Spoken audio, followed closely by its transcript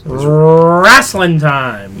Wrestling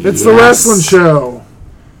time. It's the wrestling show.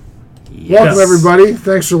 Yes. Welcome, everybody.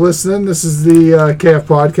 Thanks for listening. This is the KF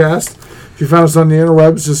Podcast. If you found us on the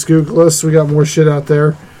interwebs, just Google us. We got more shit out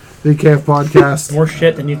there. The KF Podcast. More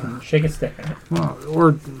shit than you can shake a stick at. Well,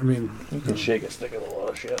 You can shake a stick at a lot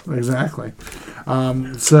of shit. Exactly.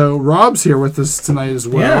 So Rob's here with us tonight as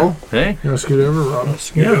well. Yeah. Hey. You want to scoot over, Rob?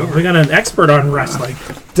 Yeah, we got an expert on wrestling.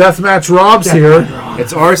 Deathmatch Rob's here.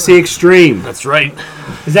 It's RC Extreme. That's right.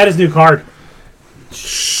 Is that his new card?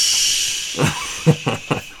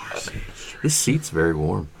 This seat's very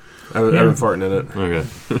warm. I've been farting in it. Okay.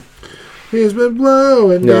 He's been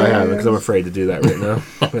blowing. No, I haven't, because I'm afraid to do that right now,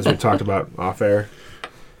 as we talked about off air.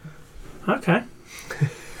 Okay.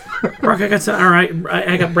 Brock,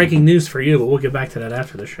 I got breaking news for you, but we'll get back to that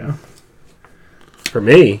after the show. For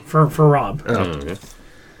me? For Rob. Oh. Okay.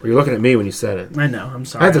 Were you looking at me when you said it? I know, I'm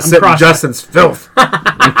sorry. I had to sit in Justin's filth.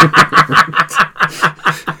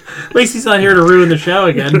 At least he's not here to ruin the show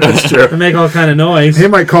again. That's true. To make all kind of noise. He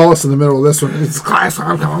might call us in the middle of this one. It's class.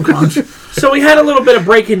 So we had a little bit of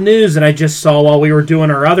breaking news that I just saw while we were doing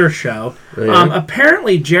our other show.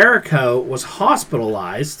 Apparently Jericho was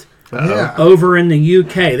hospitalized over in the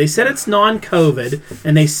UK. They said it's non-COVID,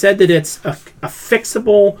 and they said that it's a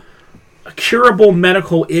fixable, a curable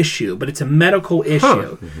medical issue, but it's a medical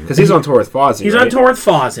issue. Because he's on tour with Fozzy, He's on tour with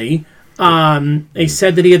Fozzy. They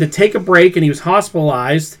said that he had to take a break, and he was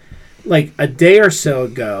hospitalized like a day or so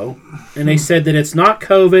ago, and they said that it's not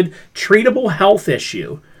COVID, treatable health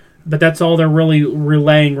issue. But that's all they're really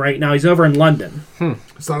relaying right now. He's over in London.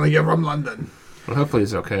 It's not like you're from London. Well, hopefully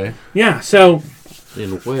he's okay. Yeah, so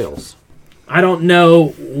In Wales. I don't know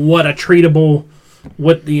what a treatable.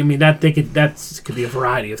 That could be a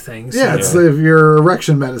variety of things. Yeah, it's if your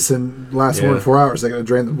erection medicine lasts more than 4 hours, they're going to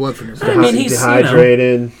drain the blood from your body. I mean, he's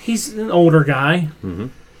dehydrated. He's an older guy,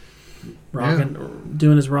 doing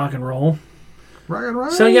his rock and roll.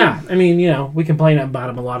 Right. So yeah, I mean, we complain about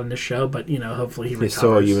him a lot on this show, but hopefully he recovers. He's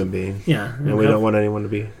still a human being. Yeah, and we don't want anyone to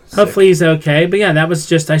be sick. Hopefully he's okay. But yeah, that was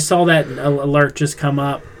just, I saw that alert just come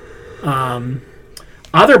up.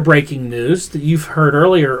 Other breaking news that you've heard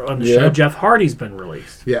earlier on the show, Jeff Hardy's been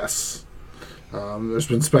released. Yes. There's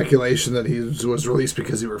been speculation that he was released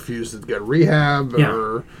because he refused to get rehab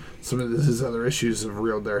or some of his other issues have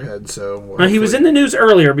reeled their head. So he was in the news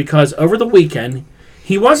earlier because over the weekend,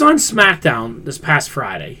 he was on SmackDown this past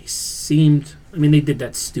Friday. He seemed... they did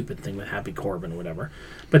that stupid thing with Happy Corbin or whatever.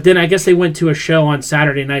 But then I guess they went to a show on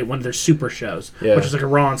Saturday night, one of their super shows, which is like a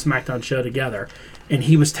Raw and SmackDown show together. And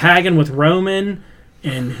he was tagging with Roman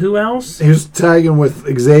and who else? He was tagging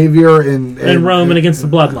with Xavier and Roman against the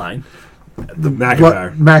Bloodline. The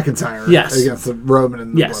McIntyre. Yes. Against the Roman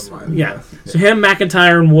and the Bloodline. Yeah. So him,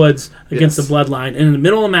 McIntyre, and Woods against the Bloodline. And in the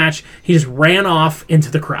middle of the match, he just ran off into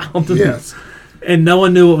the crowd. Yes. And no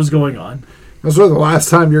one knew what was going on. That's really the last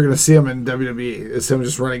time you're going to see him in WWE. Is him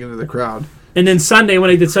just running into the crowd. And then Sunday, when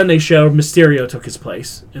he did Sunday show, Mysterio took his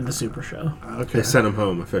place in the Super Show. Okay. They sent him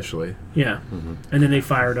home officially. Yeah. And then they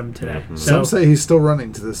fired him today. Some say he's still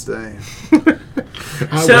running to this day. They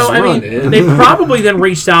probably then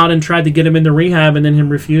reached out and tried to get him into rehab, and then him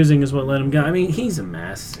refusing is what let him go. He's a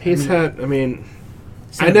mess.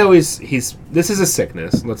 I know he's this is a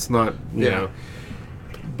sickness. Let's not, you know.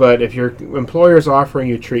 But if your employer's offering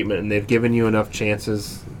you treatment and they've given you enough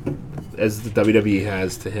chances, as the WWE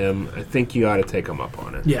has to him, I think you ought to take him up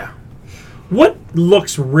on it. Yeah. What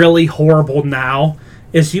looks really horrible now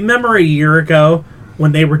is, you remember a year ago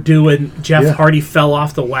when they were doing Jeff Hardy fell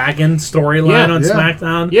off the wagon storyline on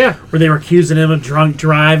SmackDown? Yeah. Where they were accusing him of drunk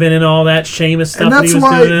driving and all that Sheamus stuff.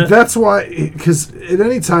 And that's why, because at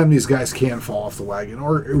any time these guys can fall off the wagon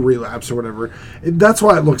or relapse or whatever, that's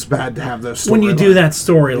why it looks bad to have those storylines. When you do that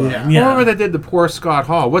storyline. Yeah. Remember they did the poor Scott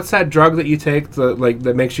Hall. What's that drug that you take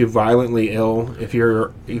that makes you violently ill if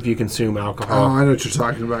you consume alcohol? Oh, I know what you're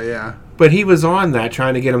talking about, yeah. But he was on that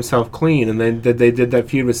trying to get himself clean, and then they did that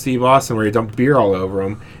feud with Steve Austin where he dumped beer all over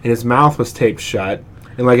him, and his mouth was taped shut.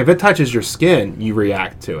 And if it touches your skin, you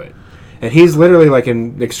react to it. And he's literally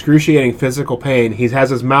in excruciating physical pain. He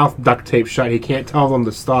has his mouth duct taped shut. He can't tell them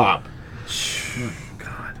to stop.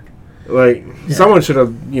 God. Someone should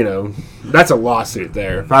have, that's a lawsuit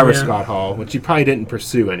there. If I were Scott Hall, which he probably didn't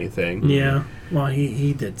pursue anything. Yeah. Well,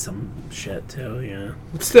 he did some shit too, yeah.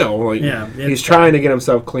 Still, he's trying to get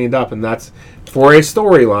himself cleaned up, and that's for a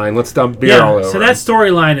storyline. Let's dump beer all over. So that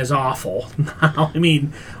storyline is awful.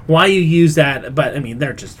 Why you use that? But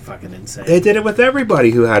they're just fucking insane. They did it with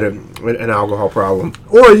everybody who had an alcohol problem.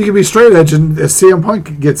 Or you can be straight edge and CM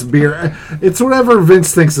Punk gets beer. It's whatever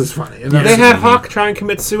Vince thinks is funny. They had Hawk try and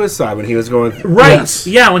commit suicide when he was going. Right. Yes.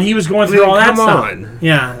 Yeah, when he was going through all that come stuff. on.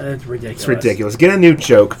 Yeah, it's ridiculous. It's ridiculous. Get a new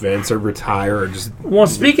joke, Vince, or retire, or just... Well,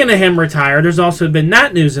 speaking of him retire, there's also been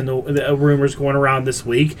that news in the rumors going around this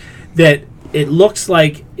week that it looks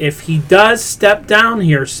like if he does step down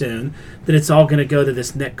here soon, that it's all going to go to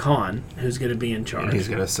this Nick Khan, who's going to be in charge. And he's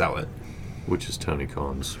going to sell it. Which is Tony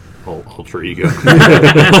Khan's alter ego.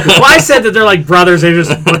 Well, I said that they're like brothers. They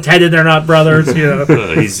just pretended they're not brothers. You know?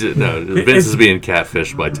 Vince is being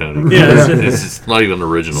catfished by Tony. Yeah, it's not even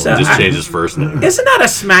original. So Just changed his first name. Isn't that a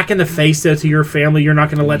smack in the face, though, to your family? You're not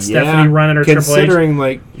going to let Stephanie run it or Triple H? Considering,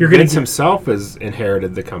 like, You're Vince himself has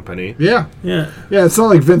inherited the company. Yeah. Yeah. It's not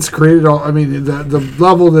like Vince created all. I mean, the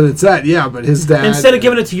level that it's at. Yeah, but his dad. Instead of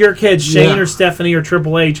giving it to your kids, Shane or Stephanie or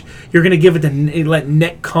Triple H, you're going to give it to let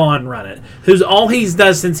Nick Khan run it, who's all he's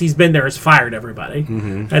done since he's been there is fired everybody.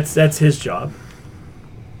 Mm-hmm. That's his job.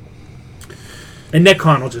 And Nick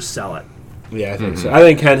Khan will just sell it. Yeah, I think so. I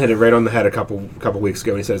think Ken hit it right on the head a couple weeks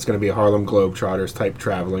ago when he said it's going to be a Harlem Globetrotters type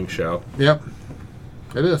traveling show. Yep,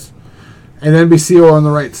 it is. And NBC will own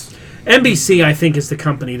the rights. NBC, I think, is the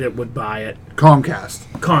company that would buy it.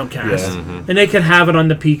 Comcast. And they could have it on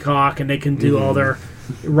the Peacock, and they can do all their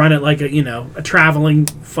run it like a traveling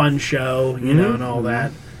fun show, and all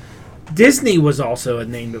that. Disney was also a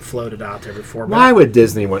name that floated out there before. Why would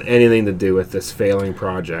Disney want anything to do with this failing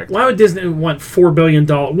project? Why would Disney want $4 billion?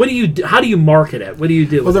 What do you do? How do you market it? What do you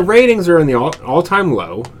do? Well, the ratings are in the all-time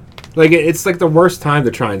low. Like, it's like the worst time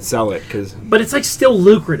to try and sell it but it's like still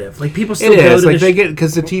lucrative. Like people still it go is to like they get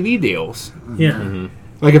because the TV deals. Yeah. Mm-hmm.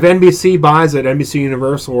 Like if NBC buys it, NBC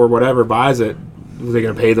Universal or whatever buys it, are they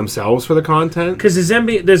going to pay themselves for the content? Because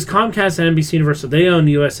there's Comcast and NBC Universal. They own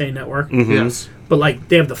the USA Network. Mm-hmm. Yes. But like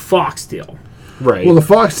they have the Fox deal. Right. Well, the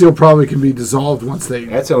Fox deal probably can be dissolved once they.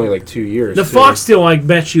 That's only like 2 years. The Fox deal, I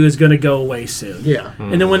bet you, is going to go away soon. Yeah.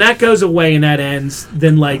 And then when that goes away and that ends,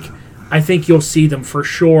 then like I think you'll see them for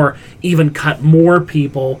sure even cut more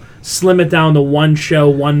people, slim it down to one show,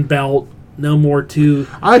 one belt, no more two.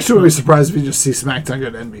 I actually would be surprised if you just see SmackDown go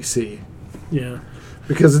to NBC. Yeah.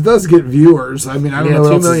 Because it does get viewers. I mean, I don't know.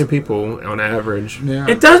 2 million people on average. Yeah.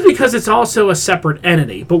 It does because it's also a separate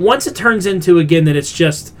entity. But once it turns into, again, that it's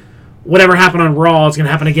just whatever happened on Raw is going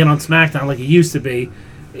to happen again on SmackDown like it used to be,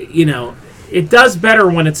 it does better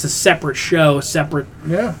when it's a separate show, separate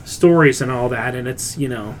stories and all that. And it's,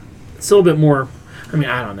 it's a little bit more. I mean,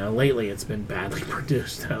 I don't know. Lately, it's been badly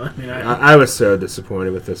produced. I mean, I was so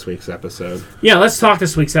disappointed with this week's episode. Yeah, let's talk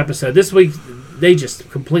this week's episode. This week, they just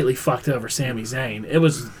completely fucked over Sami Zayn. It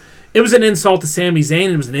was an insult to Sami Zayn,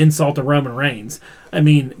 and it was an insult to Roman Reigns. I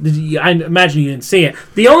mean, I imagine you didn't see it.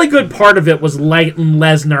 The only good part of it was letting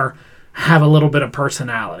Lesnar have a little bit of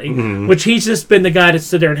personality, which he's just been the guy that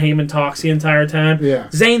stood there and Heyman talks the entire time. Yeah.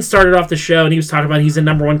 Zayn started off the show, and he was talking about he's the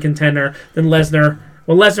number one contender. Then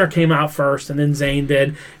Lesnar came out first, and then Zayn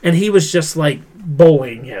did, and he was just like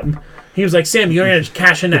bullying him. He was like, "Sam, you're going to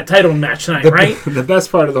cash in that title match tonight, right?" The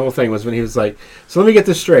best part of the whole thing was when he was like, "So let me get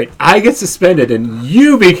this straight. I get suspended, and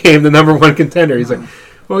you became the number one contender." He's like,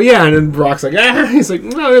 "Well, yeah." And then Brock's like, "Ah." He's like,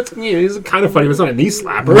 "No, that's he's kind of funny. But it's not a knee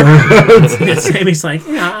slapper." And Sammy's like,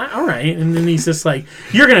 "Yeah, all right." And then he's just like,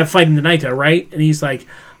 "You're going to fight him tonight, though, right?" And he's like,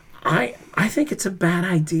 I think it's a bad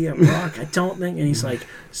idea, Brock. I don't think." And he's like,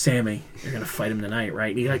 "Sammy, you're going to fight him tonight, right?"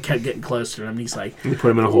 And he like kept getting closer to him. And he's like, You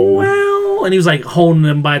put him in a hole. "Well," and he was like holding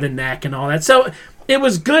him by the neck and all that. So it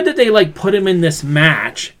was good that they like put him in this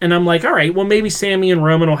match. And I'm like, all right, well maybe Sammy and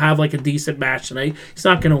Roman will have like a decent match tonight. He's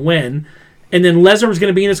not going to win. And then Lesnar was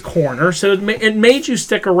going to be in his corner, so it made you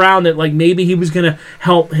stick around that like maybe he was going to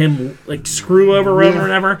help him like screw over Roman or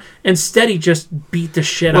whatever. Instead, he just beat the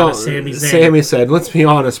shit out of Sami Zayn. Sammy said, "Let's be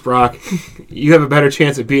honest, Brock. You have a better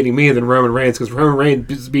chance at beating me than Roman Reigns because Roman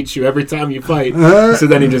Reigns beats you every time you fight." So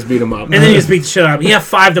then he just beat him up. And then he just beat the shit out of him. He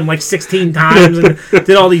F5'd him like 16 times and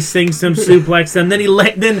did all these things to him, suplexed him.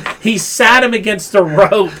 Then he sat him against the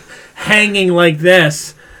rope, hanging like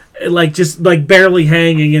this. Like just like barely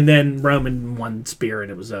hanging, and then Roman won spear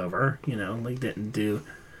and it was over. Like didn't do.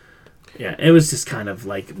 Yeah, it was just kind of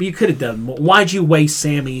like you could have done more. Why'd you waste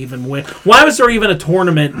Sammy even win? Why was there even a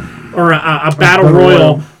tournament or a battle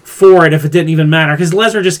royal for it if it didn't even matter? Because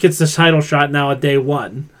Lesnar just gets the title shot now at day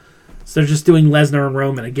one, so they're just doing Lesnar and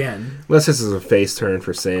Roman again. Unless this is a face turn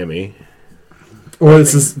for Sammy. Or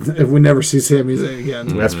this is if we never see Sami Zayn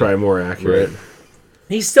again. That's probably more accurate. Right.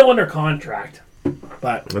 He's still under contract.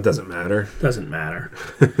 But it doesn't matter. Doesn't matter.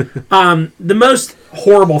 The most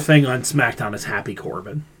horrible thing on SmackDown is Happy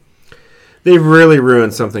Corbin. They've really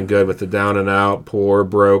ruined something good with the down and out, poor,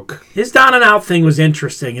 broke. His down and out thing was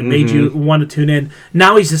interesting and made you want to tune in.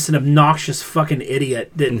 Now he's just an obnoxious fucking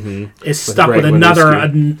idiot that is stuck with another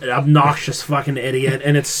obnoxious fucking idiot,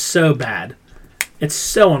 and it's so bad. It's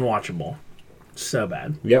so unwatchable. So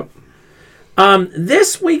bad. Yep.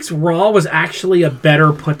 This week's Raw was actually a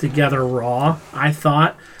better put together Raw, I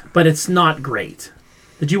thought, but it's not great.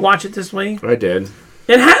 Did you watch it this week? I did.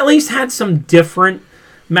 It at least had some different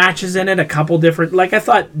matches in it, a couple different... Like, I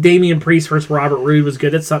thought Damian Priest versus Robert Roode was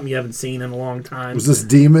good. It's something you haven't seen in a long time. Was this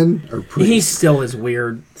Demon or Priest? He still is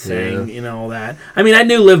weird saying, all that. I mean, I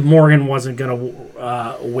knew Liv Morgan wasn't going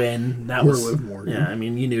to win. That was Liv Morgan. Yeah, I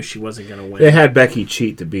mean, you knew she wasn't going to win. They had Becky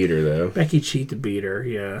cheat to beat her, though. Becky cheat to beat her,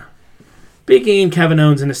 yeah. Big E and Kevin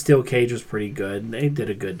Owens in a steel cage was pretty good. They did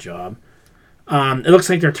a good job. It looks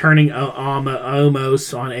like they're turning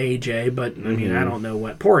almost on AJ, but, I mean, I don't know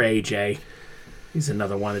what... Poor AJ. He's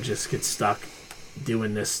another one that just gets stuck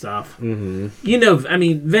doing this stuff. Mm-hmm. I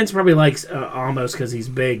mean, Vince probably likes almost because he's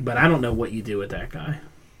big, but I don't know what you do with that guy.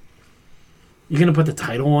 You going to put the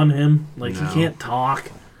title on him? Like, he can't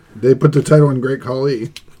talk. They put the title on Great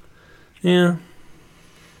Khali. Yeah.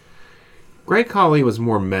 Great Khali was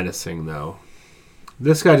more menacing, though.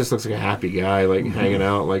 This guy just looks like a happy guy, like hanging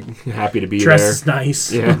out, like happy to be Dresses there.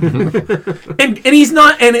 nice. Yeah. and he's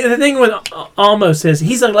not. And the thing with Almost is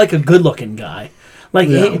he's like a good looking guy. Like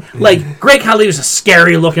Great Khali was a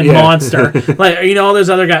scary looking monster. Like all those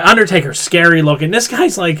other guys. Undertaker's scary looking. This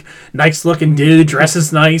guy's like nice looking dude,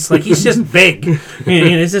 dresses nice. Like he's just big.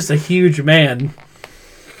 He's just a huge man.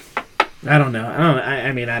 I don't know. I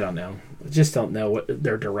don't know. I just don't know what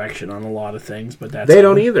their direction on a lot of things, but they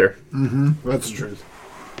don't either. Mm-hmm. That's the truth.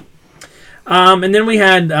 And then we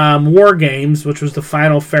had War Games, which was the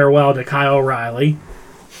final farewell to Kyle O'Reilly,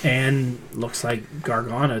 and looks like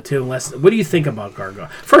Gargano too. What do you think about Gargano?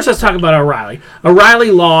 First, let's talk about O'Reilly.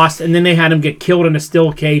 O'Reilly lost, and then they had him get killed in a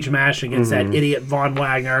steel cage match against that idiot Von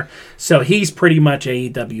Wagner. So he's pretty much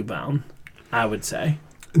AEW bound, I would say.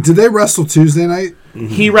 Did they wrestle Tuesday night? Mm-hmm.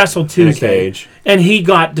 He wrestled Tuesday, and he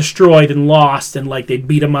got destroyed and lost, and they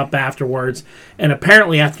beat him up afterwards. And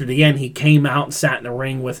apparently, after the end, he came out and sat in the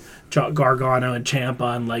ring with Gargano and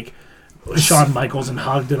Ciampa and Shawn Michaels and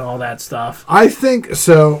hugged and all that stuff. I think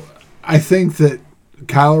so. I think that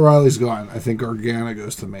Kyle O'Reilly's gone. I think Gargano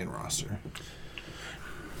goes to the main roster.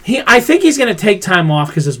 I think he's going to take time off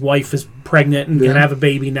because his wife is pregnant and going to have a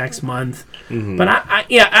baby next month. Mm-hmm. But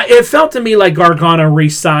it felt to me like Gargano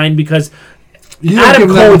re-signed because Adam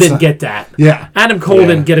Cole didn't get that. Yeah, Adam Cole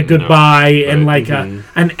didn't get a goodbye and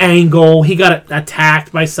an angle. He got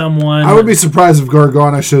attacked by someone. I would be surprised if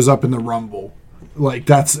Gargano shows up in the Rumble. And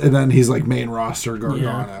then he's like main roster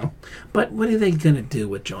Gargano. Yeah. But what are they going to do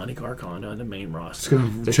with Johnny Gargano in the main roster?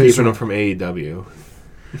 They're keeping him from AEW.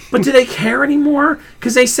 But do they care anymore?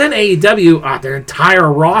 Because they sent AEW their entire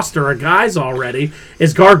roster of guys already.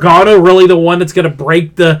 Is Gargano really the one that's going to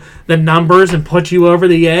break the numbers and put you over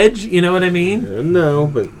the edge? You know what I mean? No,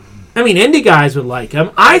 but... I mean, indie guys would like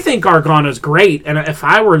him. I think Gargano's great, and if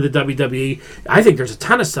I were the WWE, I think there's a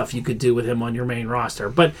ton of stuff you could do with him on your main roster.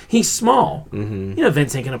 But he's small. Mm-hmm.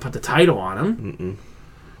 Vince ain't going to put the title on him. Mm-mm.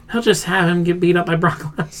 He'll just have him get beat up by Brock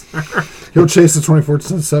Lesnar. He'll chase the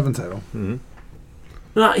 24/7 title. Mm-hmm.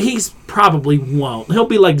 He's probably won't. He'll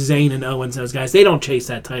be like Zayn and Owens, those guys. They don't chase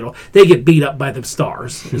that title. They get beat up by the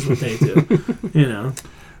stars, is what they do.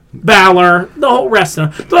 Balor, the whole rest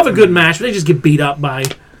of them. They'll have a good match, but they just get beat up by,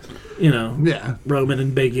 Roman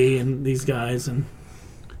and Big E and these guys. And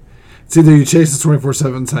it's either you chase the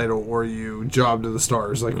 24/7 title or you job to the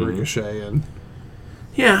stars like Ricochet and...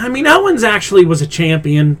 Yeah, I mean, Owens actually was a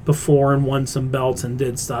champion before and won some belts and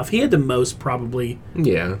did stuff. He had the most probably...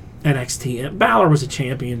 Yeah. NXT. Balor was a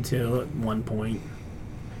champion too at one point.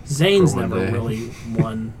 Zayn's never really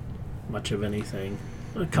won much of anything.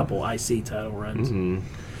 A couple IC title runs. Mm-hmm.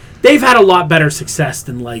 They've had a lot better success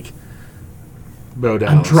than Bo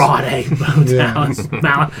Dallas. Andrade, Bo Dallas,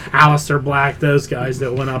 Aleister Black, those guys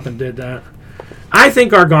that went up and did that. I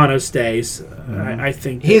think Gargano stays. I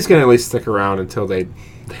think he's going to at least stick around until they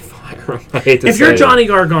fire him. I hate to if you're Johnny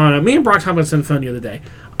Gargano, me and Brock talked about this on the phone the other day.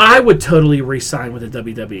 I would totally re-sign with the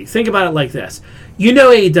WWE. Think about it like this.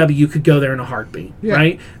 AEW could go there in a heartbeat,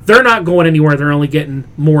 right? They're not going anywhere. They're only getting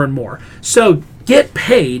more and more. So get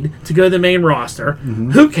paid to go to the main roster.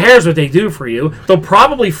 Mm-hmm. Who cares what they do for you? They'll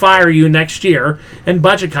probably fire you next year and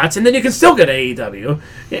budget cuts, and then you can still go to AEW.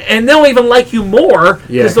 And they'll even like you more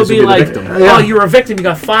because they'll be like, you were a victim, you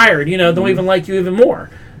got fired. They'll even like you even more.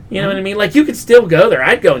 You know what I mean? You could still go there.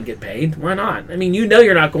 I'd go and get paid. Why not? I mean,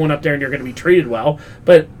 you're not going up there and you're going to be treated well,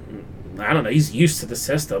 but I don't know. He's used to the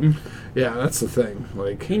system. Yeah, that's the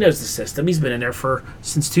thing. He knows the system. He's been in there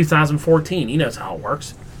since 2014. He knows how it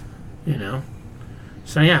works.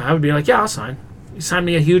 So, yeah, I would be like, I'll sign. You sign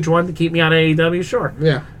me a huge one to keep me out of AEW? Sure.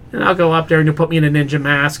 Yeah. and I'll go up there and you'll put me in a ninja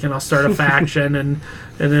mask and I'll start a faction and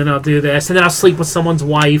then I'll do this and then I'll sleep with someone's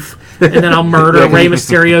wife and then I'll murder Rey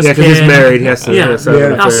Mysterio's kid. Yeah, because he's married. He has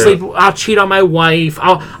to. I'll cheat on my wife.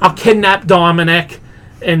 I'll kidnap Dominic.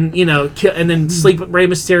 And and then sleep with Rey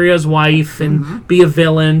Mysterio's wife and be a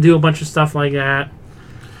villain, do a bunch of stuff like that.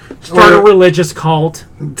 Start a religious cult.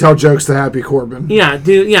 Tell jokes to Happy Corbin.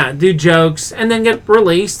 Do jokes and then get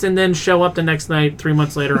released and then show up the next night 3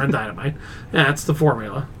 months later on Dynamite. Yeah, that's the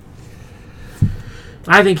formula.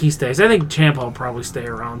 I think he stays. I think Ciampa will probably stay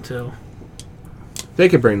around too. They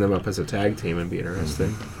could bring them up as a tag team and be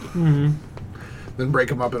interesting. Then break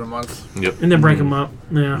them up in a month. Yep. And then break them up.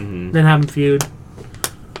 Yeah. Then have them feud.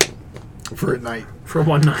 For a night. For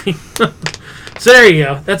one night. So there you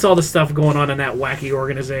go. That's all the stuff going on in that wacky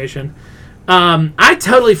organization. I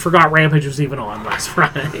totally forgot Rampage was even on last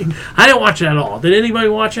Friday. I didn't watch it at all. Did anybody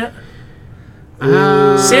watch it?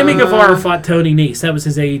 Sammy Guevara fought Tony Nese. That was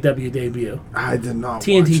his AEW debut. I did not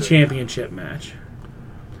TNT watch it. Championship match.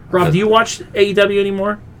 Rob, do you watch AEW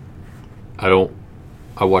anymore? I don't.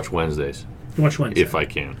 I watch Wednesdays. You watch Wednesday? If I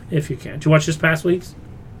can. If you can. Did you watch this past week's?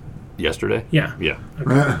 Yesterday? Yeah. Yeah.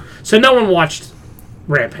 Okay. So no one watched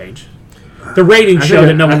Rampage. The ratings show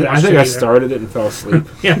that no one watched it. I think either. I started it and fell asleep.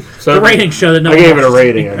 Yeah. So the ratings show that no I one gave it a watched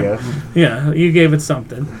rating, I guess. Yeah, you gave it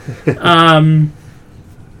something.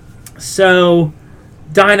 So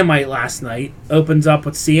Dynamite last night opens up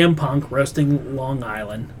with CM Punk roasting Long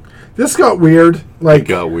Island. This got weird. It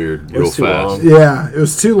got weird real fast. Yeah, it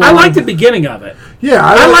was too long. I liked the beginning of it. Yeah,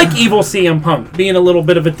 I like evil CM Punk being a little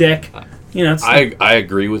bit of a dick. It's I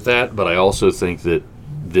agree with that, but I also think that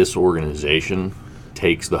this organization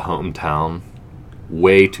takes the hometown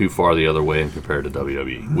way too far the other way and compared to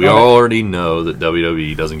WWE. We already know that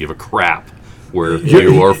WWE doesn't give a crap where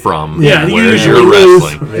you are from and where you're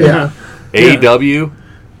wrestling. Yeah. AEW,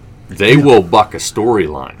 they will buck a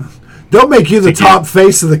storyline. They'll make you the top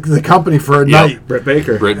face of the company for a night. Britt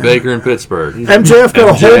Baker. Britt Baker in Pittsburgh. MJF got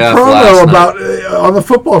a whole promo about on the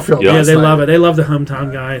football field. Yep. Yeah, they love it. They love the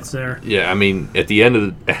hometown guy. It's there. Yeah, I mean, at the end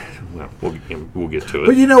of the... Well, we'll get to it.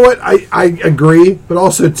 But you know what? I agree. But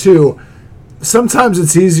also, too, sometimes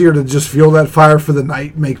it's easier to just fuel that fire for the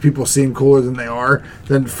night, make people seem cooler than they are,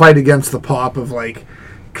 than fight against the pop of, like...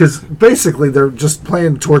 Because basically they're just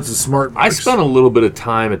playing towards the smart marks. I spent a little bit of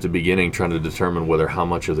time at the beginning trying to determine how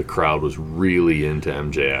much of the crowd was really into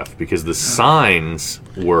MJF, because the signs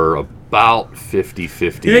were about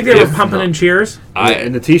 50-50. Do you think they were pumping in cheers?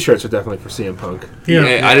 And the T-shirts are definitely for CM Punk.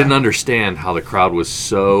 Yeah. I didn't understand how the crowd was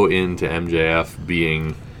so into MJF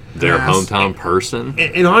being their hometown person.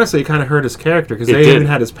 And honestly, it kind of hurt his character, because they even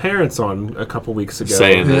had his parents on a couple weeks ago.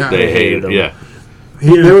 Saying that they hated him. Yeah.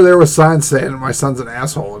 They were there with signs saying, "My son's an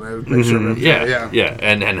asshole," and they would make sure of it. Yeah.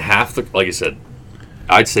 And half the, like I said,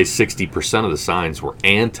 I'd say 60% of the signs were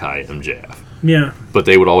anti MJF. Yeah. But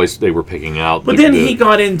they were picking out. But then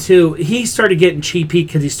he started getting cheapy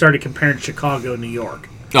because he started comparing Chicago and New York.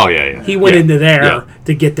 Oh yeah. He went into there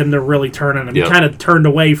to get them to really turn on him. He kind of turned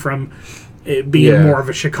away from it being more of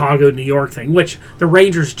a Chicago, New York thing, which the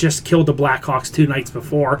Rangers just killed the Blackhawks 2 nights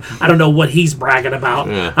before. I don't know what he's bragging about.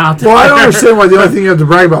 Yeah. Well, I don't understand why the only thing you have to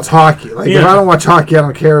brag about is hockey. Like, if I don't watch hockey, I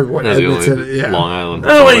don't care what Edmonton. Long Island. I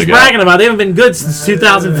don't know what he's bragging about. They haven't been good since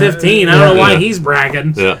 2015. I don't know why he's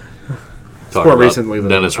bragging. Yeah. More recently,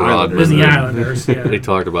 Dennis Rodman. Was the Islanders. Yeah. They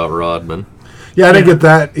talked about Rodman. Yeah, I didn't get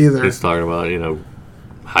that either. He's talking about,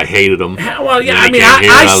 I hated him. Well, yeah,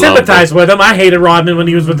 I sympathize with him. I hated Rodman when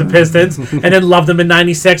he was with the Pistons, and then loved him in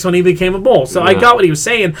 '96 when he became a Bull. So I got what he was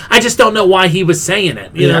saying. I just don't know why he was saying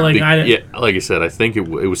it. Like I said, I think it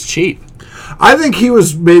was cheap. I think he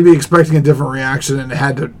was maybe expecting a different reaction and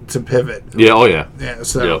had to pivot. Yeah. Oh yeah. Yeah.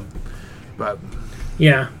 So, but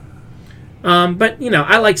yeah. But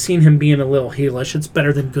I like seeing him being a little heelish. It's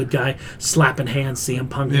better than good guy slapping hands, CM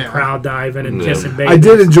Punk and crowd diving and kissing babies. I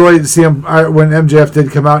did enjoy seeing him when MJF did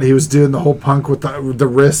come out. He was doing the whole Punk with the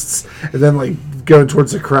wrists and then like going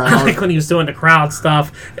towards the crowd. I like when he was doing the crowd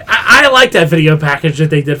stuff. I like that video package that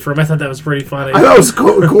they did for him. I thought that was pretty funny. I thought it was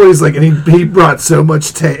cool. He's like, and he brought so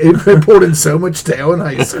much tail. He pulled in so much tail in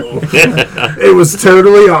high school. It was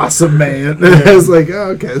totally awesome, man. I was like,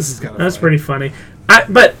 oh, okay, this is kind of. That's pretty funny.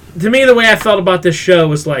 But to me, the way I felt about this show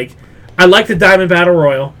was like, I like the Diamond Battle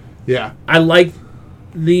Royal. Yeah. I like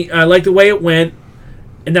the way it went,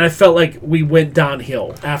 and then I felt like we went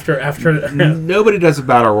downhill after. Nobody does a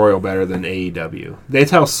battle royal better than AEW. They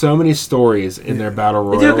tell so many stories in their battle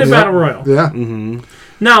royals. They do a good battle royal. Yeah. Mm-hmm.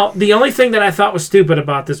 Now, the only thing that I thought was stupid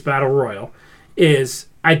about this battle royal is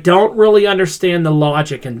I don't really understand the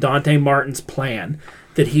logic in Dante Martin's plan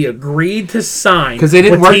that he agreed to sign because they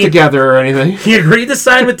didn't with work together or anything. He agreed to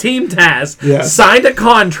sign with Team Taz, Yes. signed a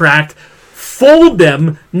contract, fooled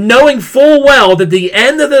them, knowing full well that the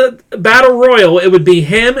end of the Battle Royal, it would be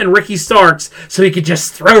him and Ricky Starks, so he could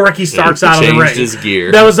just throw Ricky Starks out of the ring. Changed his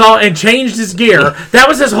gear. That was all, and changed his gear. That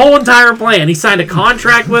was his whole entire plan. He signed a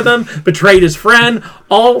contract with him, betrayed his friend,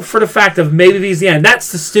 all for the fact of maybe he's the end.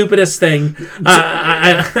 That's the stupidest thing.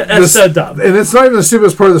 That's so dumb. And it's not even the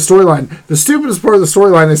stupidest part of the storyline. The stupidest part of the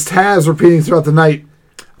storyline is Taz repeating throughout the night,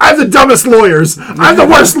 I have the dumbest lawyers. I have the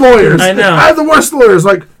worst lawyers. I know. I have the worst lawyers.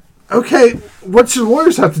 Like, okay, what your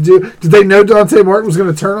lawyers have to do? Did they know Dante Martin was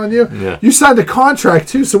going to turn on you? Yeah. You signed a contract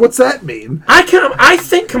too, so what's that mean? I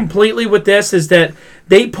think completely with this is that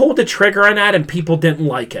they pulled the trigger on that and people didn't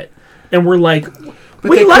like it. And we're like,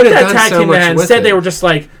 we they like could've that done tag so team. much And with instead it. they were just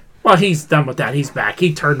like, well, he's done with that. He's back.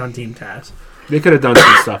 He turned on Team Taz. They could have done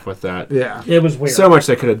some stuff with that. Yeah. It was weird. So much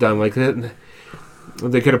they could have done. Like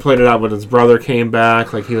they could have played it out when his brother came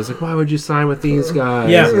back. Like he was like, "Why would you sign with these guys?"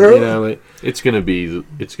 Yeah. And, you know, like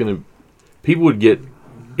people would get.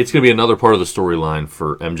 It's gonna be another part of the storyline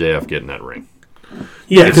for MJF getting that ring.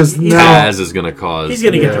 yeah, because he's, now- Taz is gonna cause. he's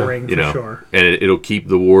going to get Yeah. the ring you for know, sure. and it'll keep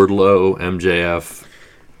the Wardlow MJF.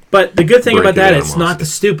 But the good thing about Breaking that, it's not animosity. the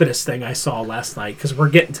stupidest thing I saw last night because we're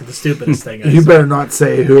getting to the stupidest thing I You saw. better not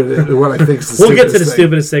say who it is, what I think is the We'll get stupidest to the thing.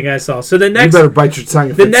 stupidest thing I saw. So the You next better bite your tongue.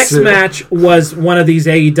 If The it's next Sue. match was one of these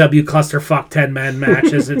AEW clusterfuck 10-man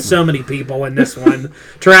matches. It's so many people in this one.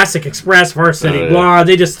 Jurassic Express, Varsity Oh, yeah. Blonde.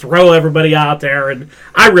 They just throw everybody out there, and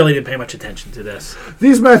I really didn't pay much attention to this.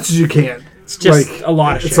 These matches you can't. It's just Like, a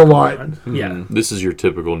lot of shit. it's a lot. going on. Yeah. This is your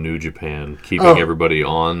typical New Japan, keeping Oh. everybody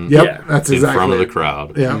on Yep, Yeah. that's in exactly front of the it.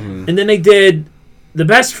 crowd. Yeah. And then they did the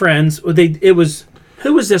Best Friends. It was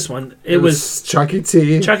who was this one? It was Chucky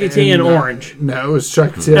T. Chucky T and Orange No, it was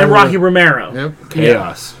Chucky T. and Rocky Romero Yep.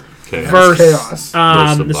 chaos. Okay. versus Chaos.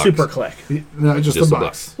 Versus the the Bucks. Super Click. No, just Just the the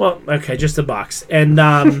Bucks. Well, okay, just the Bucks. And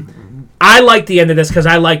I liked the end of this because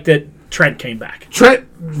I liked that Trent came back. Trent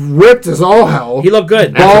ripped as all hell. He looked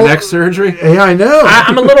good. Ball- After neck surgery. Yeah, I know.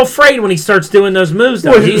 I'm a little afraid when he starts doing those moves,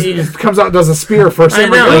 though. Well, he comes out and does a spear first. I I'm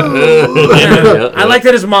like, know. "Ugh." Yeah. I like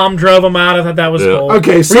that his mom drove him out. I thought that was Yeah. cool.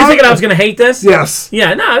 Okay, Were so you thinking I was going to hate this? Yes.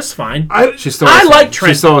 Yeah, no, it's fine. She stole. I his- like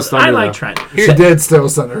Trent. She stole his thunder. I like though. Trent. She did steal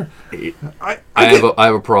Thunder. I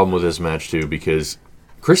have a problem with this match too because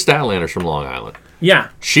Chris Statlander's from Long Island. Yeah.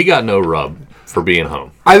 She got no rub for being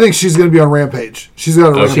home. I think she's going to be on Rampage. She's got a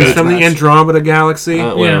Okay. Rampage She's from the match. Andromeda Galaxy.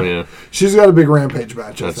 Well, Yeah. yeah. She's got a big Rampage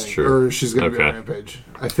match, I That's think. true. Or she's going to be on Okay. Rampage,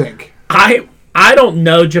 I think. I don't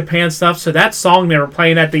know Japan stuff, so that song they were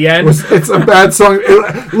playing at the end, It's a bad song.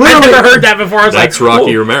 I Literally, never heard that before. I was That's like,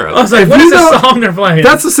 Rocky whoa. Romero. I was like, If what you is this don't- song they're playing?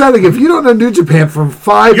 that's the sad thing. If you don't know New Japan from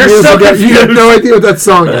 5 You're years so ago, you have confused. no idea what that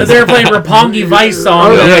song is. They were playing Roppongi Vice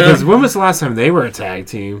song. Oh, Yeah, uh, because when was the last time they were a tag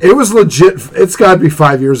team? It was legit. It's got to be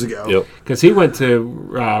 5 years ago. Yep. Because he went to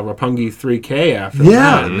Roppongi 3K after Yeah.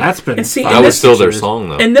 that, and that's been And see, five That and was this- still their song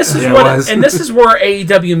though. And this is Yeah, it what, was. and this is where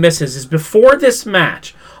AEW misses is before this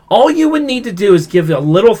match. All you would need to do is give a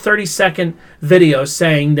little 30-second video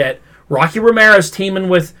saying that Rocky Romero's teaming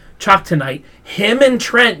with Chuck tonight. Him and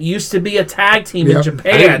Trent used to be a tag team in Yep. I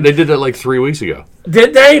Japan. think they did that like 3 weeks ago.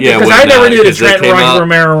 Did they? Yeah, Because when, I never knew that 'cause they Trent and came Rocky out-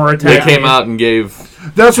 Romero were a They tag came team. out and gave.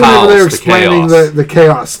 That's whenever they were Towels to explaining Chaos. the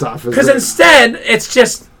chaos stuff. Because instead, it's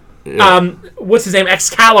just, Yeah. what's his name,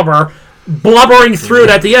 Excalibur, blubbering through it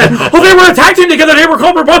at the end. Oh, they were a tag team together. They were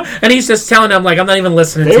Cobra Boy. And he's just telling them, like, I'm not even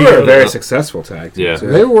listening They to were you. a very successful tag team. Yeah. too.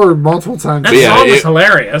 They were multiple times. That yeah, song was it-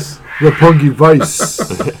 hilarious. Roppongi Vice.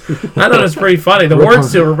 I thought it was pretty funny. The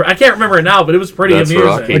words to it, I can't remember it now, but it was pretty That's amusing.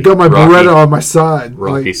 Rocky. I got my Rocky. Beretta on my side.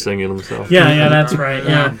 Rocky Like, singing himself. Yeah, that's right.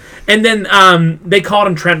 Yeah. And then they called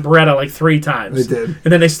him Trent Beretta like 3 times. They did.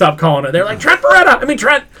 And then they stopped calling it. They're like, Trent Beretta. I mean,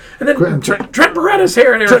 Trent. And then Trent- Trent Beretta's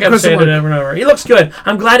here. And they Trent kept saying it Christopher. over and over. He looks good.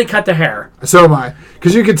 I'm glad he cut the hair. so am I.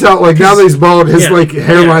 Because you can tell, like, now that he's bald, his, Yeah. like,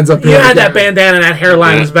 hairline's up here. You had that bandana and that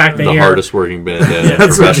hairline was back the there. hardest working band.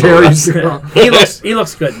 That's what Jerry used to call. He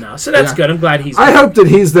looks good now. So that's Yeah. good. I'm glad he's I hope that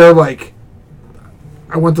he's there, like,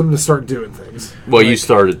 I want them to start doing things. Well, you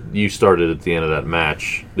started at the end of that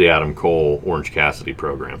match the Adam Cole Orange Cassidy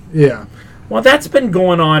program, Yeah. Well, that's been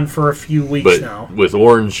going on for a few weeks but now. with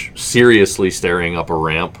Orange seriously staring up a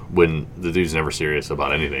ramp when the dude's never serious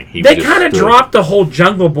about anything. He They just kind of stood- dropped the whole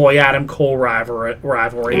Jungle Boy Adam Cole rivalry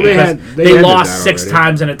They because had- they they ended lost that 6 already.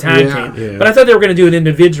 times in a tag Yeah. team. Yeah. But I thought they were going to do an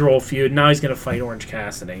individual feud. Now he's going to fight Orange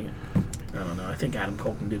Cassidy. I don't know. I think Adam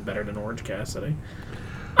Cole can do better than Orange Cassidy.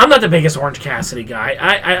 I'm not the biggest Orange Cassidy guy.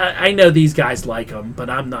 I know these guys like him, but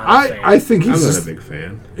I'm not a fan. I think he's I'm just not a big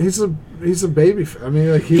fan. He's a baby. I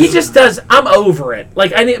mean, like He just does. I'm over it.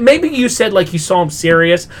 Like maybe you said like you saw him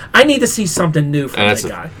serious. I need to see something new from that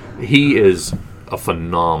guy. He is a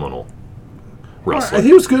phenomenal wrestler.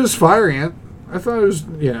 He was good as Fire Ant. I thought it was,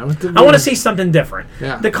 I want to see something different.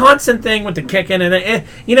 Yeah. The constant thing with the kicking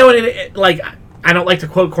and like I don't like to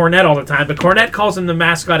quote Cornette all the time, but Cornette calls him the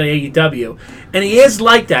mascot of AEW, and he is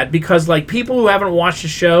like that because like people who haven't watched the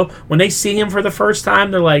show, when they see him for the first time,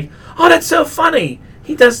 they're like, "Oh, that's so funny."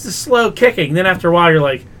 He does the slow kicking. Then after a while, you're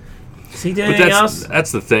like, "Is he doing anything else?"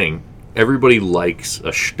 That's the thing. Everybody likes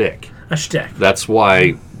a shtick. A shtick. That's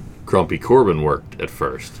why Grumpy Corbin worked at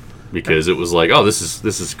first. Because it was like, oh, this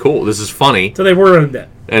is cool, this is funny. So they ruined it.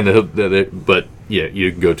 And but yeah,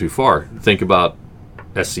 you can go too far. Think about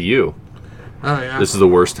SCU. Oh yeah. This is the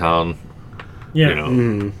worst town.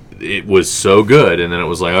 Yeah. It was so good, and then it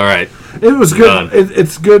was like, all right, it was good.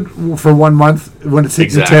 It's good for 1 month when it's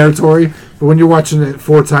hitting the territory, but when you're watching it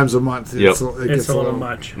 4 times a month, it gets a little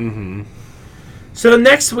much. Mm-hmm. So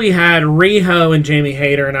next we had Riho and Jamie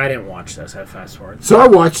Hayter, and I didn't watch this. I fast forward. So I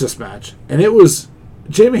watched this match, and it was.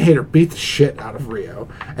 Jamie Hayter beat the shit out of Riho,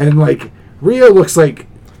 and like Riho looks like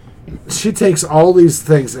she takes all these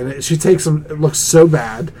things and she takes them. It looks so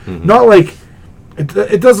bad. Mm-hmm. Not like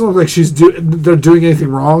it doesn't look like they're doing anything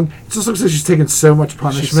wrong. It just looks like she's taking so much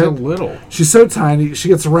punishment. She's so little. She's so tiny. She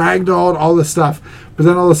gets ragdolled, all this stuff, but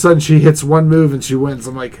then all of a sudden she hits one move and she wins.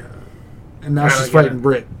 I'm like, and now she's fighting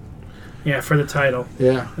Britt. Yeah, for the title.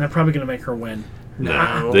 Yeah, and they're probably gonna make her win.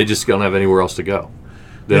 No, they just don't have anywhere else to go.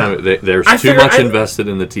 There's too much invested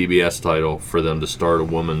in the TBS title for them to start a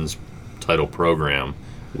women's title program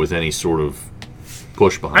with any sort of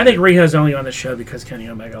push behind I think Riho's only on the show because Kenny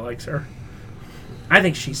Omega likes her. I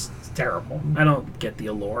think she's terrible. I don't get the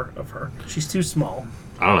allure of her. She's too small.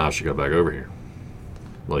 I don't know how she got back over here.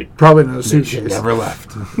 Like probably in a suitcase. She never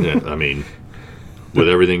left. Yeah, I mean, with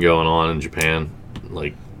everything going on in Japan,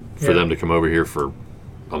 like for them to come over here for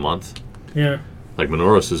a month. Yeah. Like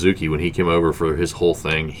Minoru Suzuki, when he came over for his whole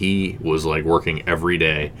thing, he was like working every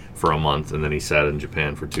day for a month, and then he sat in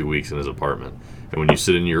Japan for 2 weeks in his apartment. And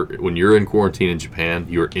when you're in quarantine in Japan,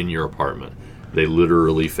 you're in your apartment. They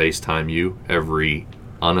literally FaceTime you every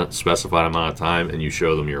unspecified amount of time, and you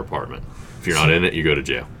show them your apartment. If you're not in it, you go to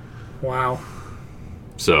jail. Wow.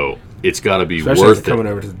 So it's got to be especially worth it. Coming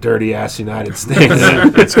over to the dirty ass United States,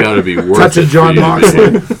 it's got to be worth touching it. John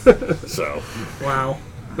Moxley. So. Wow.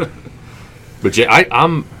 But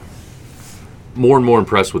I'm more and more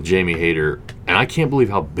impressed with Jamie Hayter, and I can't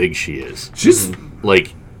believe how big she is. She's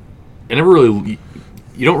like, I never really,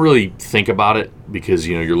 you don't really think about it because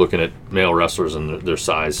you're looking at male wrestlers and their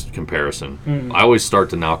size comparison. I always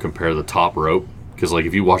start to now compare the top rope because, like,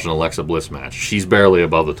 if you watch an Alexa Bliss match, she's barely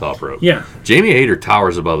above the top rope. Yeah, Jamie Hayter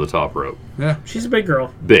towers above the top rope. Yeah, she's a big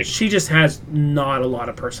girl. Big. She just has not a lot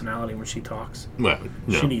of personality when she talks. Well,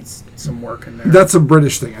 no. She needs some work in there. That's a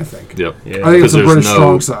British thing, I think. Yep. Yeah. I think it's a British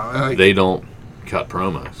strong style. They don't cut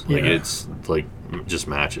promos. Like it's like just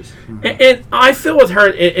matches. And I feel with her,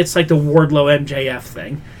 it's like the Wardlow MJF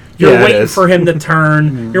thing. You're waiting for him to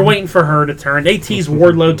turn. You're waiting for her to turn. They teased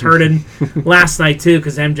Wardlow turning last night too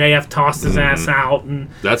because MJF tossed his ass out, and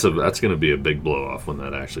that's going to be a big blow off when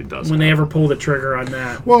that actually does. When they ever pull the trigger on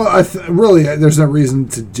that. Well, really, there's no reason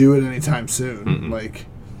to do it anytime soon. Mm-mm. Like,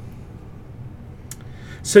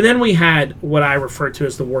 so then we had what I refer to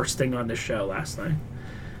as the worst thing on the show last night.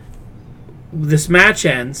 This match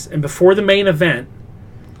ends, and before the main event,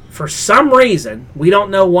 for some reason, we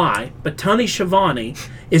don't know why, but Tony Schiavone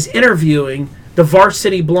is interviewing the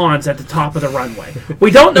Varsity Blondes at the top of the runway.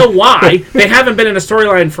 We don't know why. They haven't been in a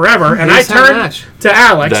storyline forever. And I turned to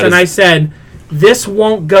Alex and I said, this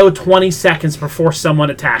won't go 20 seconds before someone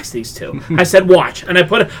attacks these two. I said, watch. And I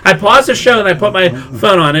paused the show and I put my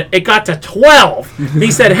phone on it. It got to 12. He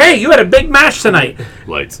said, hey, you had a big match tonight.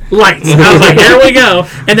 Lights. I was like, here we go.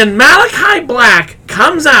 And then Malachi Black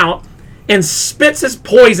comes out and spits his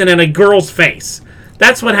poison in a girl's face.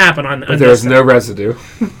 That's what happened on but there was no residue.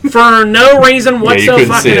 For no reason whatsoever. You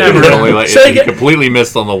couldn't see it. It was only like, it completely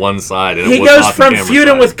missed on the one side. And he goes from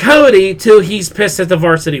feuding with Cody to he's pissed at the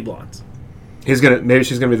Varsity Blondes. Maybe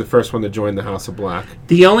she's gonna be the first one to join the House of Black.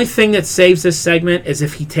 The only thing that saves this segment is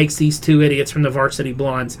if he takes these two idiots from the Varsity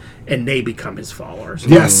Blondes and they become his followers.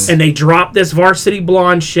 Yes. And they drop this Varsity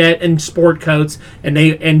Blonde shit and sport coats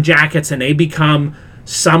and jackets and they become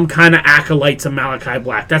some kind of acolytes of Malachi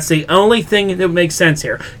Black. That's the only thing that makes sense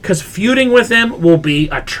here. Because feuding with him will be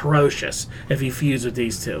atrocious if he feuds with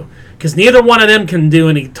these two. Because neither one of them can do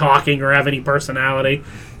any talking or have any personality.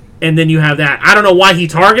 And then you have that. I don't know why he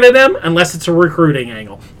targeted them unless it's a recruiting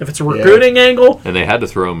angle. If it's a recruiting angle, And they had to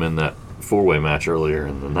throw him in that four-way match earlier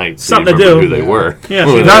in the night. So Something to you remember do. who they were. Yeah,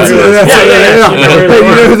 Well, That's Yeah. Hey,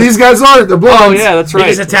 you know who these guys are? They're blondes. Oh, yeah, that's he right.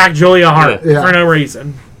 just attacked Julia Hart Yeah. for no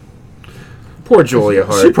reason. Poor Julia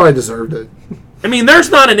Hart. She probably deserved it. I mean, there's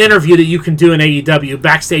not an interview that you can do in AEW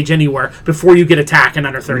backstage anywhere before you get attacked in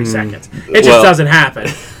under 30 seconds. It just Well- doesn't happen.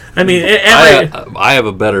 I mean, I have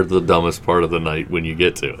a better the dumbest part of the night when you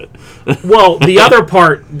get to it. well, the other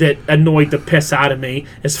part that annoyed the piss out of me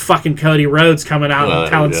is fucking Cody Rhodes coming out and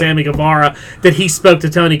telling yeah. Sammy Guevara that he spoke to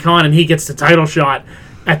Tony Khan and he gets the title shot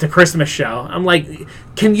at the Christmas show. I'm like,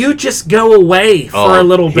 can you just go away for a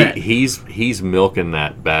little bit? He's milking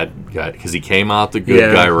that bad guy because he came out the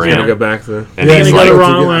good guy He's ramp. gonna go back to. And Yeah, he's He he go like, the goes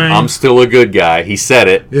wrong again. way. I'm still a good guy. He said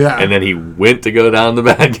it. Yeah. And then he went to go down the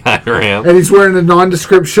bad guy ramp. And he's wearing a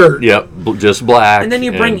nondescript shirt. Yep. Just black. And then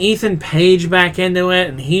you bring Ethan Page back into it,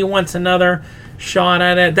 and he wants another shot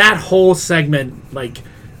at it. That whole segment, like,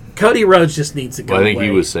 Cody Rhodes just needs to go Well, I think away.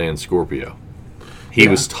 he was saying Scorpio. He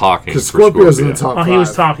was talking for Because Scorpio's in the Scorpio. top Oh, he was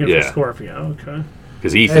 5. talking Yeah. for Scorpio. Okay.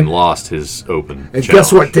 Because Ethan And- lost his open And challenge.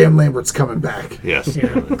 guess what? Dan Lambert's coming back. Yes. Yeah.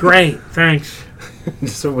 Great. Thanks.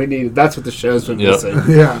 So we need. That's what the show's been Yep. missing.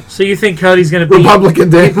 Yeah. So you think Cody's going to beat? Republican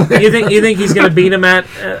Dan Lambert. You think he's going to beat him at?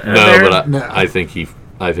 No, there? but No. I think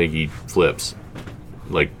he flips.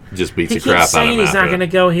 Like, just beats He the crap keeps out of saying him. he's not after going to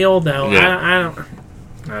that. go heel though. Yeah. I don't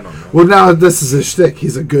know. Well, now this is his shtick.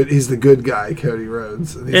 He's the good guy, Cody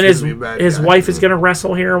Rhodes. And, he's And gonna be a bad his guy. wife is going to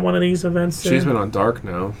wrestle here at one of these events. She's too? been on Dark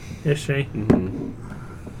now. Is she? Mm-hmm.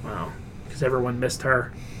 Wow. Because everyone missed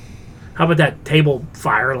her. How about that table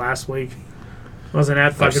fire last week? Wasn't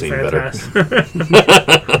that fucking seen better.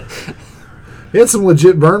 fantastic? He had some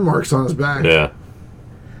legit burn marks on his back. Yeah.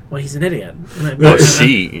 Well, he's an idiot. Well,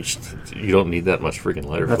 you don't need that much freaking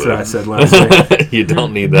lighter That's fluid. what I said last week. You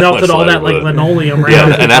don't need that melted much all lighter that like fluid. linoleum. Right Yeah, off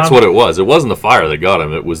the and that's top. what it was. It wasn't the fire that got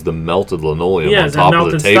him. It was the melted linoleum Yeah, on it's top that of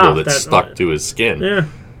the melted table stuff that that- stuck to his skin. Yeah.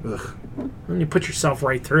 And you put yourself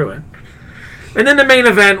right through it. And then the main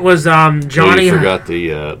event was Johnny. You forgot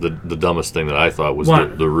the dumbest thing that I thought was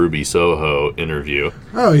What? the Ruby Soho interview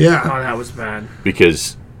Oh yeah. Oh, that was bad.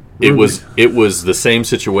 because it was the same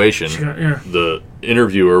situation. Yeah. The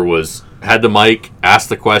interviewer had the mic, asked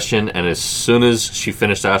the question, and as soon as she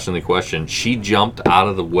finished asking the question, she jumped out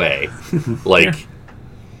of the way, like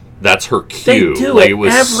that's her They cue. do Like it it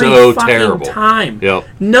was every so fucking terrible. time. Yep.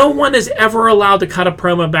 No one is ever allowed to cut a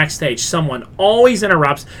promo backstage. Someone always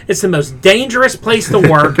interrupts. It's the most dangerous place to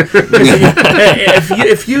work.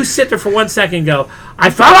 if you sit there for 1 second and go,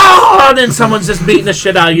 I thought, oh, and then someone's just beating the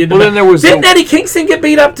shit out of you. Well, then there was Didn't Eddie Kingston get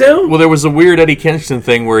beat up too? Well, there was a weird Eddie Kingston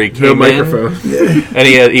thing where he No came in microphone. and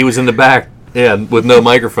he was in the back, with no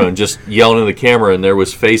microphone, just yelling at the camera, and there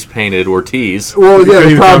was face painted Ortiz. Well, yeah, couldn't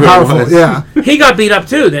he's even probably tell who it powerful. was. Yeah. He got beat up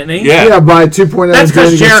too, didn't he? Yeah. Yeah, by 2.0. That's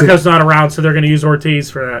because Danny Jericho's not around, so they're going to use Ortiz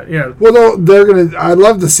for that. Yeah. Well, they're gonna. I'd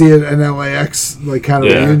love to see it an LAX like kind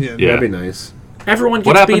of Yeah, reunion. yeah. That'd be nice. Everyone gets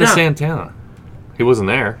What happened beat to up. Santana? He wasn't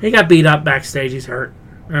there. He got beat up backstage. He's hurt.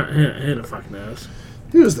 Who the fuck knows?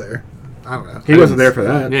 He was there. I don't know. He wasn't there for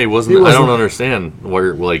that. Yeah, he wasn't. He I don't wasn't. understand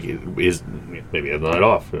where is maybe he had the night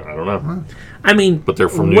off. I don't know. I mean, But they're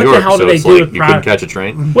from New what York, the hell so do they it's do like with you couldn't catch a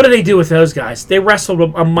train. What do they do with those guys? They wrestled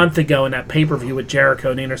a month ago in that pay-per-view with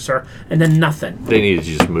Jericho and the Inner Circle, and then nothing. They need to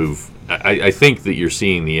just move. I think that you're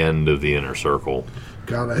seeing the end of the Inner Circle.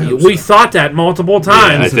 God, I hope We so. thought that multiple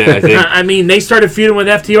times. I think I mean, they started feuding with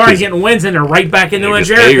FTR and getting wins, and they're right back into a because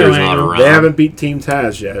Jericho Taylor's not angle. around. They haven't beat Team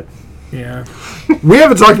Taz yet. Yeah. We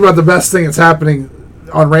haven't talked about the best thing that's happening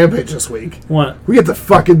on Rampage this week. What? We get the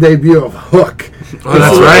fucking debut of Hook. Oh,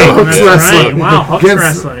 that's right. Hook's That's right. wrestling. Wow, Hook's Against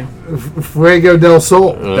wrestling. Fuego del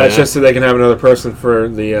Sol. That's just so they can have another person for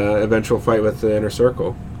the eventual fight with the Inner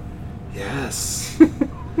Circle. Yes.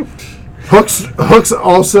 Hook's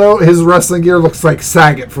also, his wrestling gear looks like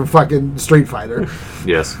Saget from fucking Street Fighter.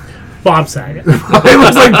 Yes. Bob Saget. It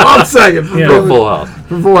looks like Bob Saget from, Yeah. Full House.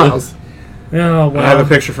 from Full House. Oh, wow. I have a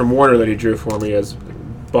picture from Warner that he drew for me as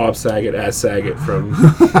Bob Saget as Saget from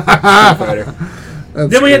Street Fighter.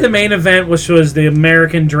 Then we had the main event, which was the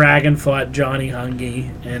American Dragon fought Johnny Hungy,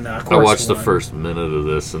 and of I course watched the won. firthink minute of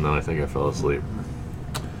this, and then I think I fell asleep.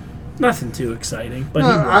 Nothing too exciting, but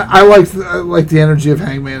No, he won. I like the energy of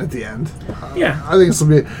Hangman at the end. Yeah. I think this will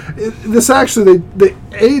be. This actually, the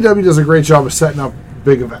AEW does a great job of setting up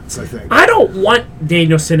big events. I think. I don't want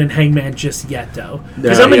Danielson and Hangman just yet, though,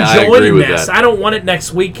 because No, I'm yeah, I agree enjoying with this. that. I don't want it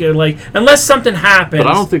next week, like unless something happens. But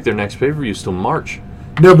I don't think their next pay per view is till March.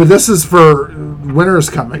 No, but this is for Winter's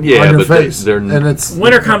coming Yeah, on your but face, they're- and it's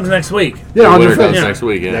Winter comes next week. yeah on your Winter comes face. next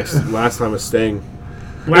week. Yeah. Last time was Sting.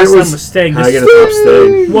 Last time was Sting. I get a top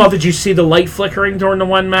Sting. Well, did you see the light flickering during the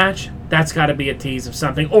one match? That's got to be a tease of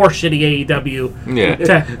something. Or shitty AEW.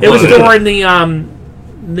 Yeah. It was during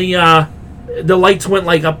the lights went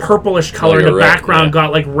like a purplish color. Like The background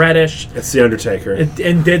got like reddish. It's the Undertaker.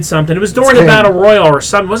 And did something. It was during the Battle Royal or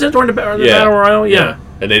something. Was it during the Battle Royal? Yeah.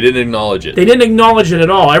 And they didn't acknowledge it. They didn't acknowledge it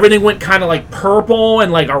at all. Everything went kind of like purple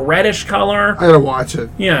and like a reddish color. I gotta watch it.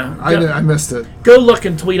 Yeah. I missed it. Go look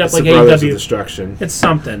and tweet up It's like the Brothers of AEW. Destruction. It's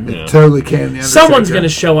something. Yeah. Totally can. The Someone's Undertaker. going to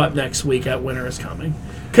show up next week at Winter is Coming.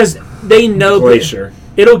 Because they know Glacier.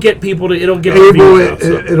 it'll get people to. It'll get Abel, reviews out,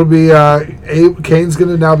 so. it'll be Kane's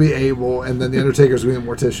gonna now be Abel, and then the Undertaker's gonna be a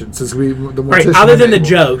Mortician. So it's gonna be the Mortician. Right. Other than the Abel.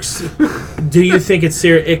 jokes, do you think it's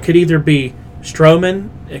serious? It could either be Strowman.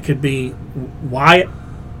 It could be Wyatt.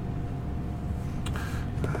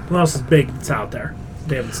 Who else is big that's out there?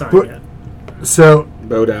 They haven't signed But- yet. So,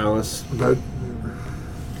 Bo Dallas. but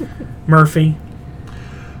Murphy.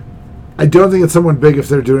 I don't think it's someone big if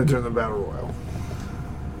they're doing it during the Battle Royal.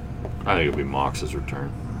 I think it'll be Mox's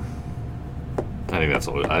return. I think that's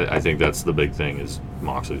all. I think that's the big thing is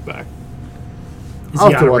Moxley's back. Is I'll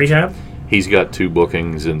he have to out of watch rehab? He's got 2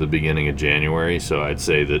 bookings in the beginning of January, so I'd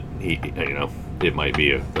say that it might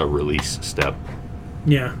be a release step.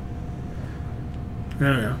 Yeah. I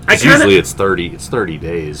don't know. 'Cause usually it's 30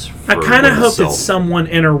 days. I kind of hope that itself. someone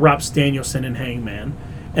interrupts Danielson and Hangman,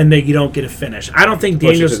 and you don't get a finish. I don't think Push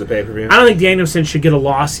it to Danielson. the pay-per-view. I don't think Danielson should get a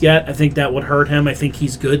loss yet. I think that would hurt him. I think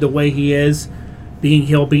he's good the way he is, being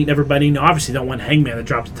heel, beating everybody. No, obviously don't want Hangman to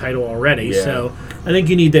drop the title already. Yeah. So I think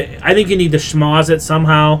you need to. I think you need to schmoz it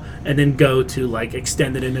somehow, and then go to like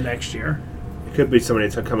extend it into next year. It could be somebody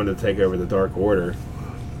coming to take over the Dark Order.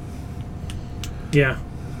 Yeah,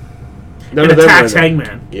 None and of them attacks win.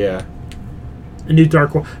 Hangman. Yeah. The new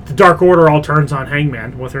the Dark Order all turns on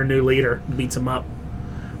Hangman with her new leader, beats him up.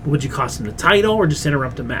 Would you cost him the title or just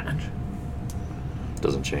interrupt a match?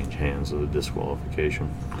 Doesn't change hands of the disqualification.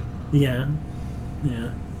 Yeah, yeah.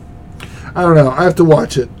 I don't know. I have to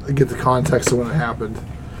watch it and get the context of when it happened.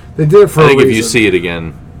 They did it for I a think reason. if you see it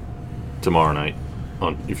again tomorrow night,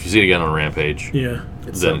 if you see it again on Rampage, Yeah.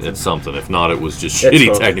 then it's something. If not, it was just It's shitty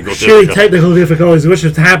something. technical Shitty difficulty. technical difficulties, which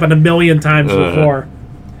has happened a million times before.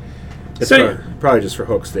 It's So- probably just for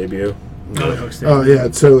Hook's debut. Oh yeah,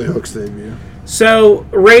 it's totally Hook's debut. So,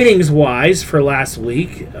 ratings-wise for last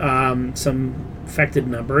week, some affected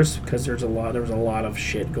numbers because there was a lot of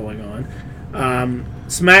shit going on.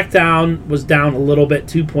 SmackDown was down a little bit,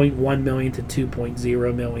 2.1 million to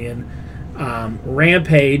 2.0 million.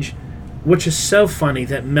 Rampage, which is so funny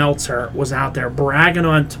that Meltzer was out there bragging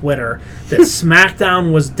on Twitter that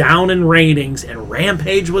SmackDown was down in ratings and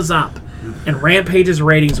Rampage was up. And Rampage's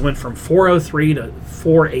ratings went from 403 to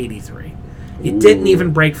 483. You didn't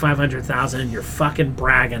even break 500,000 and you're fucking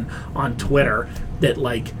bragging on Twitter that,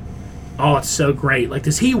 like, oh, it's so great. Like,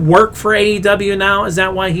 does he work for AEW now? Is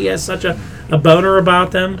that why he has such a boner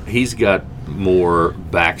about them? He's got more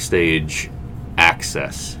backstage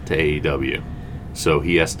access to AEW, so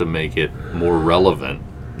he has to make it more relevant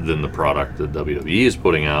than the product that WWE is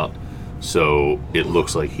putting out, so it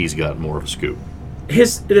looks like he's got more of a scoop.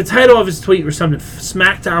 The title of his tweet was something,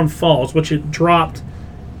 SmackDown Falls, which it dropped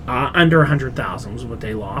under 100,000 was what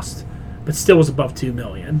they lost, but still was above 2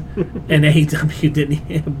 million. And AEW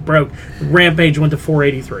didn't broke. Rampage went to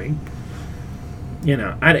 483. You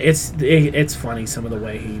know, it's funny some of the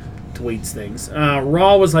way he tweets things.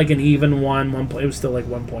 Raw was like an even one. It was still like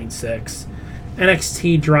 1.6.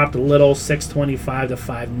 NXT dropped a little, 625 to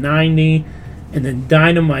 590. And then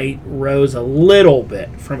Dynamite rose a little bit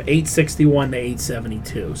from 861 to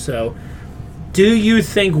 872. So, do you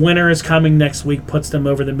think Winter is Coming next week puts them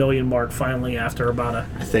over the million mark finally after about a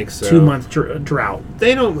I think so. 2-month drought?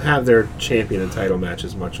 They don't have their champion and title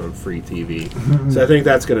matches much on free TV, so I think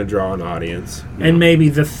that's going to draw an audience. And maybe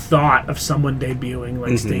the thought of someone debuting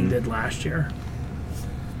like Sting did last year.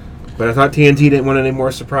 But I thought TNT didn't want any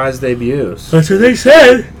more surprise debuts. That's what they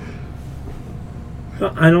said.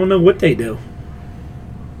 I don't know what they do.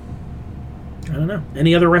 I don't know.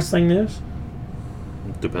 Any other wrestling news?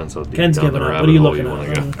 Depends how deep Ken's down the giving up. rabbit What are you hole looking want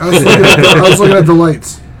at? to go. I was looking at the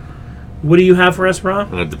lights. What do you have for us,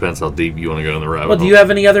 Rob? And it depends how deep you want to go in the rabbit Well, do hole. you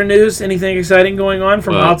have any other news? Anything exciting going on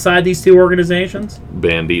from outside these two organizations?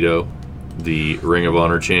 Bandito, the Ring of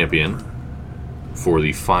Honor champion, for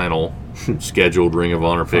the final scheduled Ring of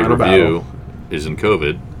Honor Final pay-per-view, battle. is in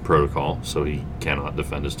COVID protocol, so he cannot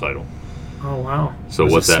defend his title. Oh, wow. So It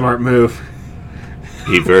was what a that smart move.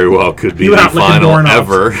 he very well could be You the out licking final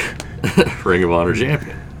doorknobs. ever Ring of Honor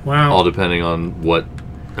champion. Wow. All depending on what,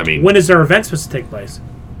 I mean, When is their event supposed to take place?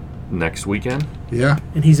 next weekend. Yeah.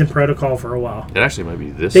 And he's in protocol for a while. It actually might be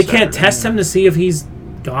this. They can't Saturday. test him to see if he's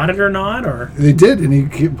got it or not, or They did, and he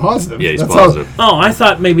came positive. Yeah, he's That's positive. oh, I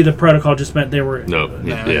thought maybe the protocol just meant they were. No,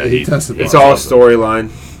 he tested It's positive. all a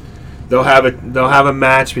storyline. They'll have a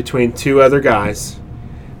match between two other guys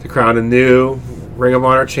to crown a new Ring of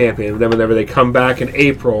Honor champion. Then whenever they come back in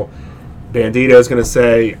April, Bandito is going to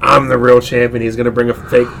say, "I'm the real champion." He's going to bring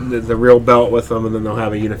the real belt with him, and then they'll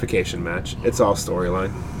have a unification match. It's all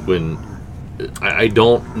storyline. When I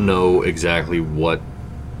don't know exactly what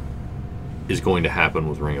is going to happen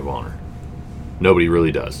with Ring of Honor. Nobody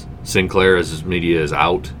really does. Sinclair, as his media is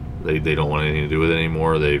out, they don't want anything to do with it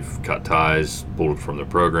anymore. They've cut ties, pulled from their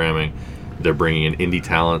programming. They're bringing in indie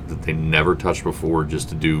talent that they never touched before just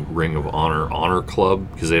to do Ring of Honor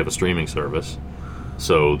Club, because they have a streaming service.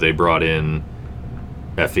 So they brought in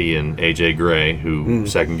Effie and AJ Gray, who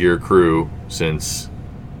second gear crew since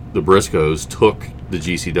the Briscoes took the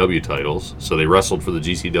GCW titles. So they wrestled for the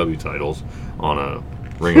GCW titles on a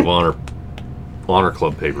Ring of Honor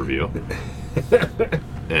Club pay-per-view.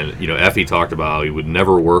 And Effie talked about how he would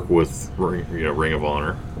never work with Ring of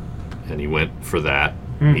Honor, and he went for that.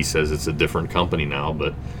 He says it's a different company now,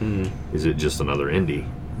 but is it just another indie?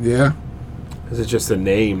 Yeah. Is it just a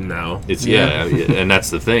name now? It's and that's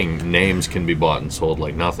the thing. Names can be bought and sold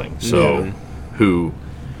like nothing. So,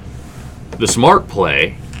 the smart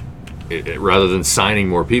play, rather than signing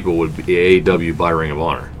more people, would be AEW by Ring of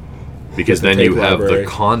Honor, because then you have the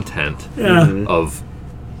content of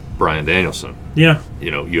Bryan Danielson. Yeah.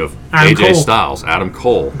 You have Adam AJ Cole. Styles, Adam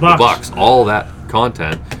Cole, the Bucks, all that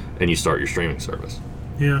content, and you start your streaming service.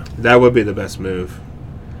 Yeah. That would be the best move.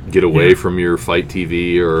 Get away from your Fight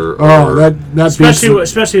TV or that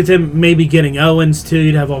especially with him maybe getting Owens too.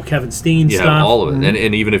 You'd have all Kevin Steen you stuff. have all of it,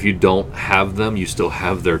 and even if you don't have them, you still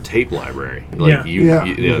have their tape library.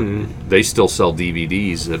 They still sell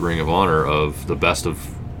DVDs at Ring of Honor of the best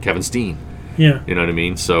of Kevin Steen. Yeah, you know what I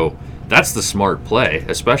mean. So that's the smart play,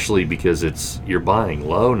 especially because you're buying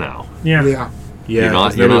low now. Yeah. You're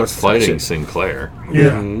not fighting Sinclair.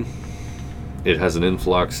 Yeah. It has an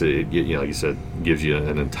influx. Like you said, gives you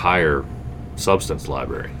an entire substance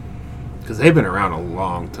library. Because they've been around a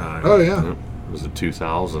long time. Oh, yeah. Was it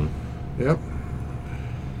 2000? Yep.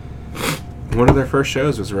 One of their first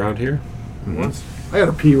shows was around here. I got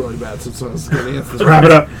to pee really bad, so let's wrap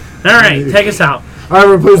it up. All right, take us out. All right,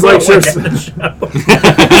 everyone, please like, share. I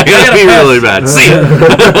got to pee really bad. See ya.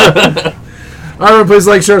 All right, everyone, please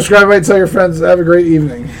like, share, subscribe, and tell your friends. Have a great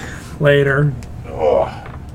evening. Later.